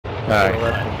Alright.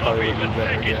 Left one probably would be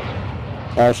better,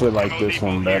 yeah. I actually like this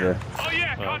one better. Oh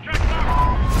yeah, contract.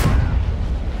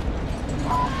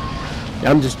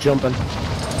 I'm just jumping.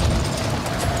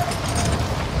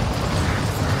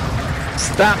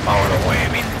 Stop blowing away,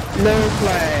 I mean. No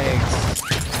flags.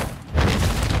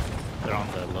 They're on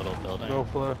the little building. No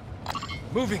flag.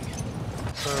 Moving.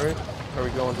 Alright. Are we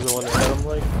going to the one that had them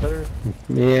like better?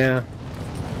 Yeah.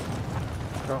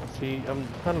 I don't see. I'm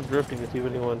kind of drifting to see if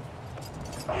anyone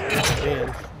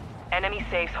stands. Enemy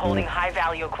safes holding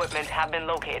high-value equipment have been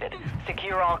located.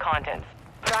 Secure all contents.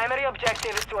 Primary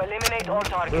objective is to eliminate all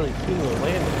targets. Really seen the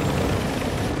landing.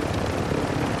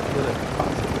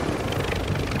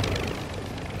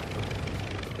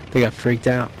 They got freaked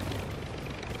out.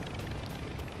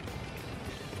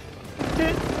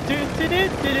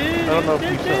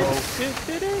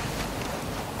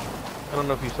 I don't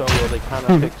know if you saw where they kind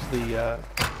of fixed the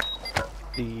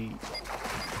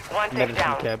One take medicine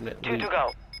down. cabinet. 2 to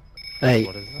go. Hey,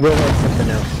 What is that? we'll want something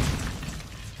else.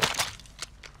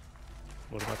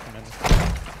 What about the minutes?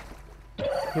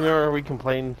 You remember we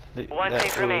complained that One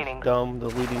safe it remaining. was dumb, the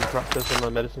leading process on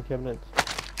the medicine cabinets?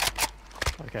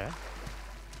 Okay.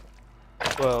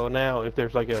 Well, now if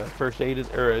there's like a first aid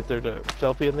or if there's a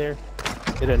selfie in there,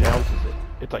 it announces it.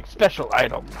 It's like special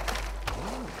item,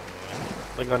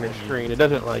 like on your screen. It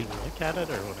doesn't like Look at it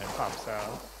or when it pops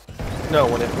out? no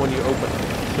when you open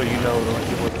it, so you know that like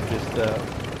it wasn't just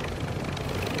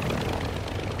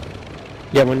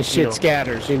Yeah, when the shit know.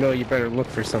 scatters, you know you better look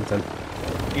for something.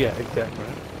 yeah, exactly.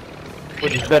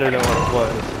 Which is better than what it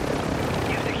was.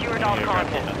 You secured all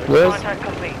contents. Liz? Contract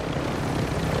complete.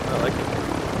 I like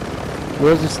it.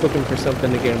 We're just looking for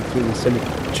something to get him through the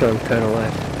cemetery kind of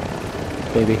life.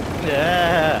 Maybe.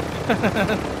 Yeah.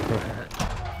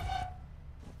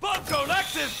 Bomb drone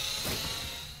active.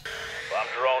 Bomb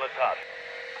drone attached.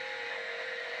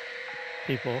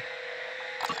 People.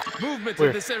 Movement Where?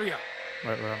 in this area.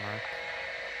 Where am I?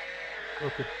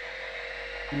 Okay.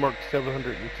 Mark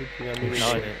 760 on me.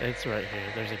 No, it's right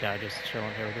here. There's a guy just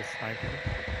chilling here with his sniper.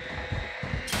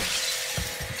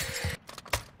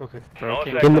 Okay.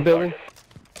 Broken. In the building?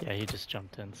 Yeah, he just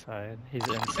jumped inside. He's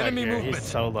inside Enemy here. movement. He's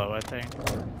solo, I think.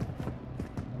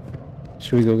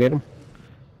 Should we go get him?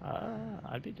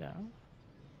 I'd be down.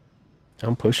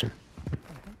 I'm pushing.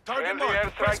 Target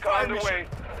mark. Press fire mission.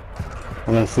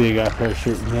 I'm gonna see a guy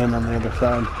parachuting in on the other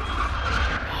side.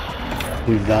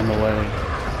 He's down the way.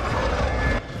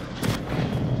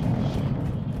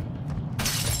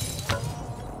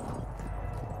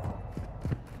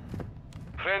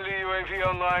 Friendly UAV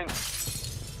online.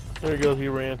 There he goes. He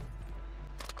ran.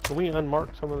 Can we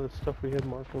unmark some of the stuff we had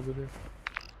marked over there?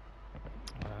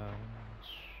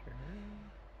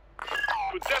 Sure.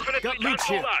 Could definitely Got loot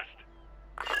cancel here. last.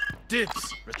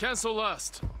 Dibs. Cancel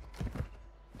last.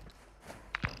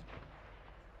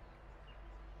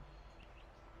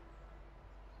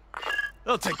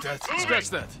 I'll take that. Scratch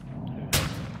that.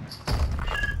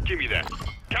 Give me that.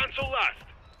 Cancel last.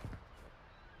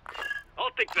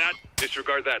 I'll take that.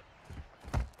 Disregard that.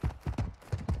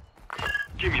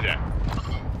 Give me that.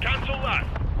 Cancel last.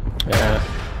 Yeah.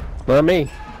 Not me.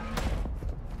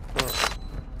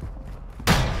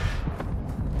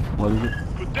 What is it?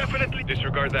 Could definitely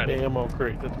disregard that. The ammo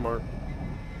crate. That's marked.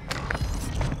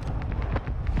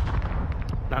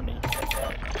 Not me.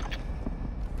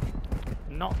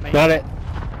 Not me. Got it.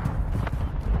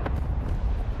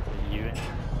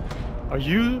 Are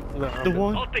you No, I'm the good.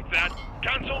 one? I'll take that.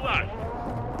 Cancel last.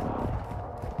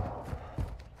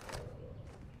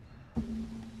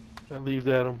 That leaves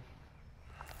Adam.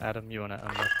 Adam, you wanna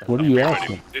unlock that? What are you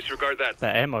asking? Disregard that. The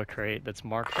ammo crate that's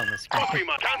marked on the screen. Copy,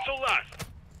 man. Cancel last.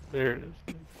 There it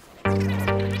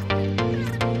is.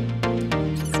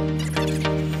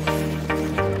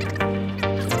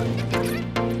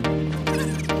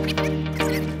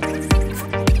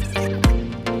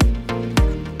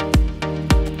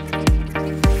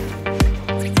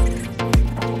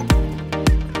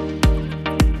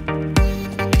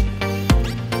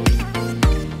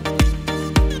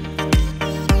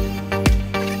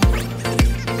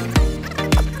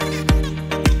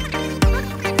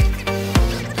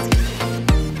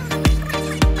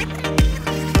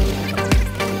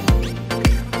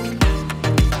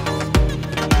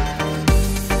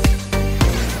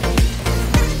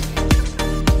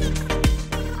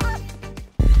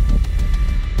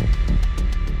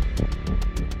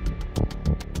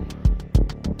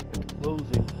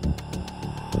 Closing.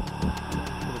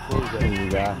 Gonna close that. You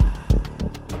got?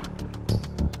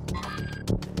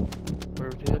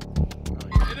 Where's it?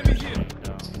 Enemy here.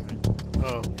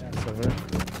 Oh. That's over there.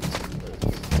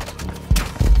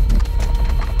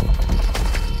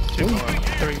 Two more.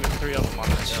 Three of them on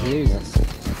there. Jesus.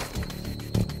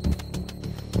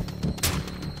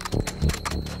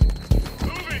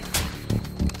 Moving.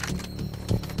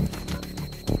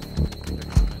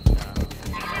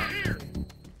 Here.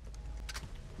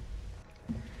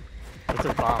 It's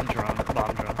a bomb drone.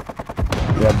 Bomb drone.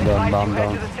 Yep, Advise done, you bomb head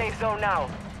down. to the safe zone now.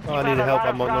 Oh, You I need have a help. lot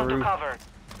of I'm on ground the to roof. cover.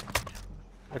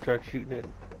 I tried shooting it.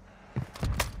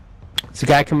 There's a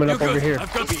guy coming You up over good? here.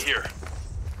 I've got Be here.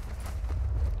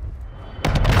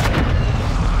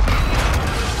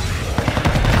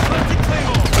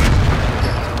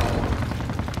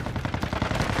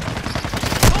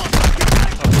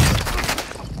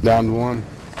 Down one.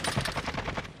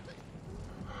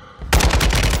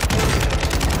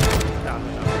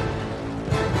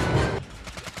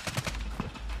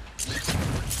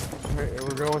 Alright, here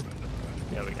we're going.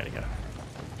 Yeah, we gotta go.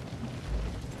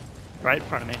 Right in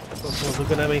front of me. Someone's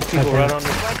looking at me. People Okay. right on me.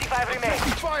 25 remain.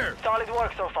 Fire! Solid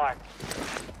work so far.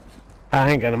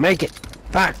 I ain't gonna make it.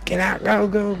 Fuck, get out, go,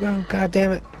 go, go. God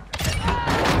damn it.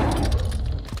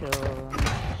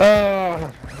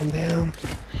 Oh, I'm down.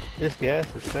 This gas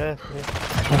is fast, man.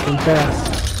 Fucking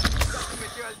fast.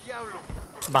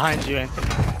 Behind you, Anthony.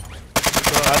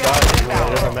 Well, I died. Well,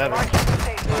 it doesn't matter. March to the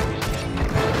safe zone.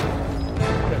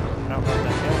 Not run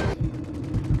that gas.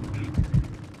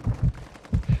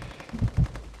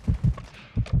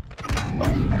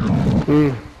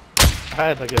 I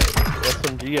had like a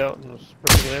SMG out and was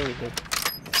spraying everything.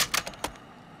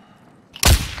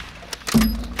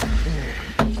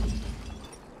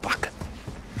 Fuck.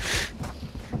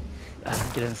 Adam,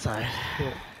 get inside.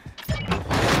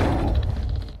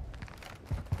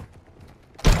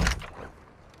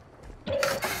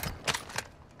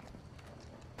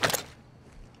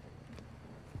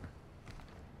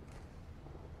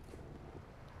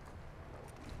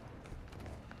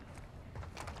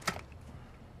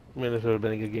 I mean, this would have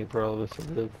been a good game for all of us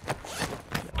to live.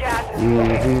 Gas is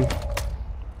moving.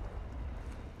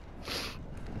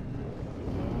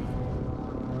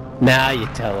 Now you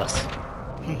tell us.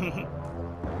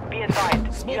 Be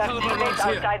advised. Small You have caliber teammates rounds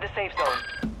here. outside the safe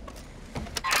zone.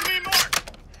 Enemy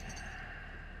marked.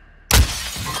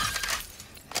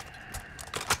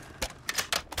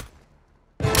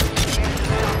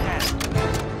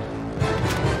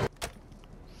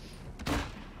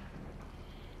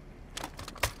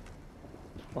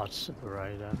 Watch to the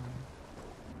right, Adam.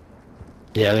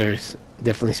 Yeah, there's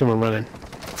definitely someone running.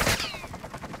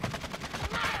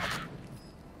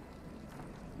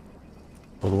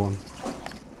 Other one.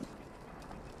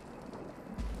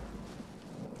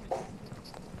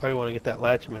 Probably want to get that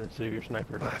latch a minute, save your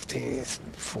sniper. 15,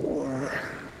 4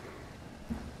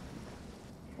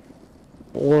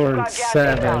 Got and gas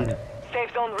 7. inbound.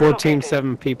 Safe zone 14, relocated.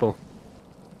 7 people.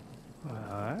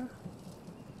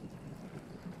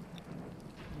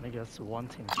 I guess one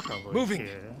team's probably Moving.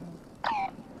 here.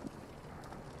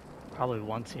 Probably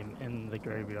one team in the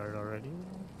graveyard already.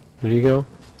 There you go.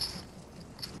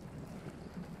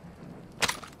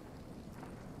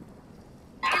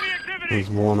 Enemy activity. There's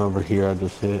one over here I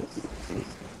just hit.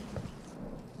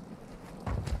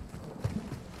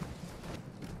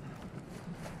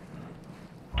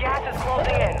 Gas is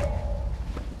closing in.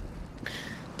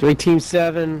 3 team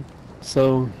 7.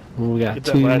 So we got Get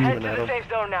that 2, ladder. Head to Adam. the safe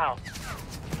zone now.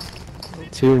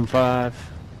 2 and 5.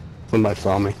 Somebody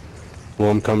saw me. Well,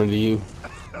 I'm coming to you.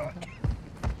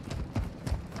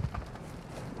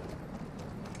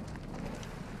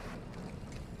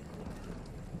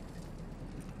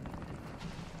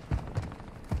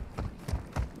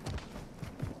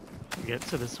 Get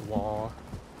to this wall.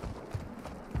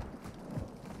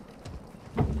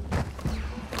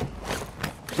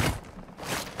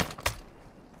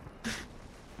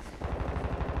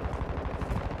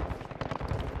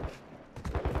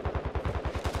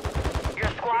 Your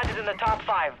squad is in the top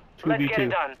 5. Let's get 2v2. it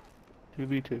done.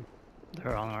 2v2.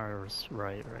 They're on our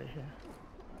right here.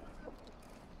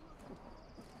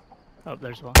 Oh,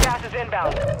 there's one. Gas is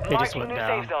inbound. just Marking went new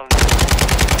down. safe zone.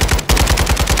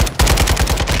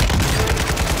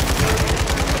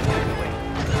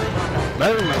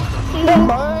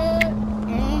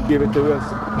 Give it to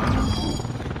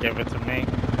us. Give it to me.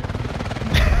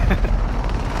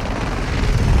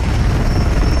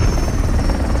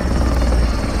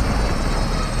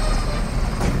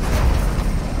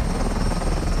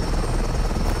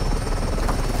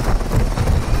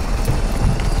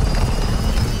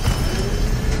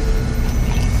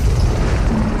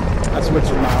 I switched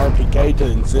from my RPK to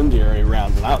incendiary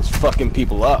rounds and I was fucking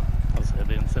people up. I'll say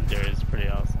the incendiary is pretty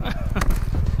awesome.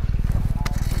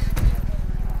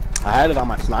 I had it on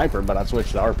my sniper, but I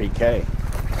switched to RPK.